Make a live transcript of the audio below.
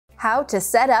How to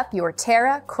set up your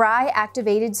Terra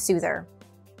Cry-activated Soother.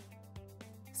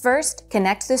 First,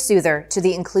 connect the Soother to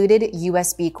the included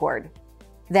USB cord.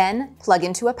 Then, plug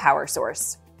into a power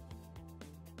source.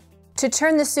 To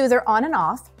turn the Soother on and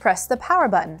off, press the power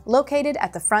button located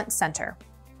at the front center.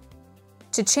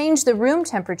 To change the room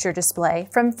temperature display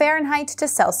from Fahrenheit to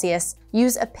Celsius,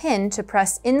 use a pin to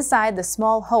press inside the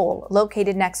small hole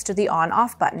located next to the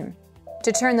on-off button.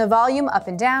 To turn the volume up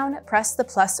and down, press the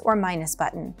plus or minus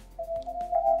button.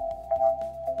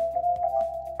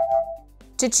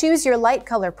 To choose your light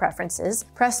color preferences,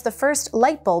 press the first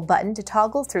light bulb button to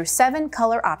toggle through 7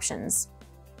 color options.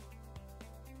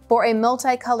 For a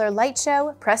multicolor light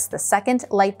show, press the second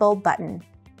light bulb button.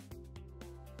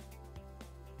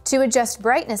 To adjust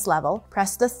brightness level,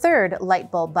 press the third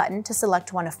light bulb button to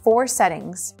select one of 4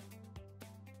 settings.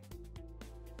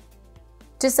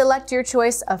 To select your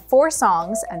choice of 4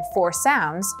 songs and 4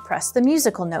 sounds, press the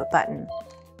musical note button.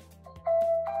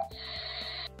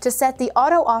 To set the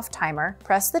auto-off timer,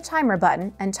 press the timer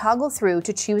button and toggle through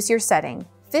to choose your setting,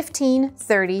 15,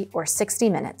 30, or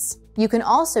 60 minutes. You can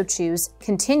also choose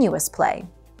continuous play.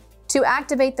 To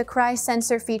activate the cry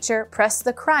sensor feature, press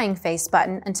the crying face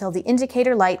button until the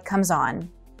indicator light comes on.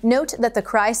 Note that the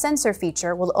cry sensor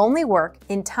feature will only work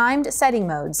in timed setting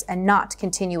modes and not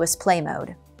continuous play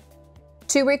mode.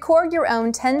 To record your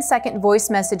own 10-second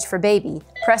voice message for baby,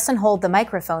 press and hold the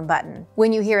microphone button.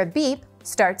 When you hear a beep,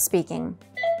 start speaking.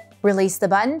 Release the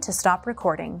button to stop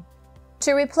recording.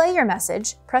 To replay your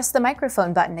message, press the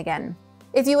microphone button again.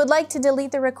 If you would like to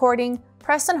delete the recording,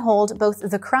 press and hold both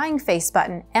the crying face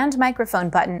button and microphone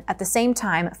button at the same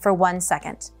time for 1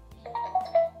 second.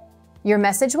 Your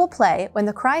message will play when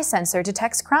the cry sensor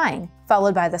detects crying,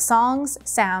 followed by the songs,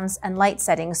 sounds, and light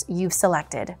settings you've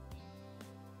selected.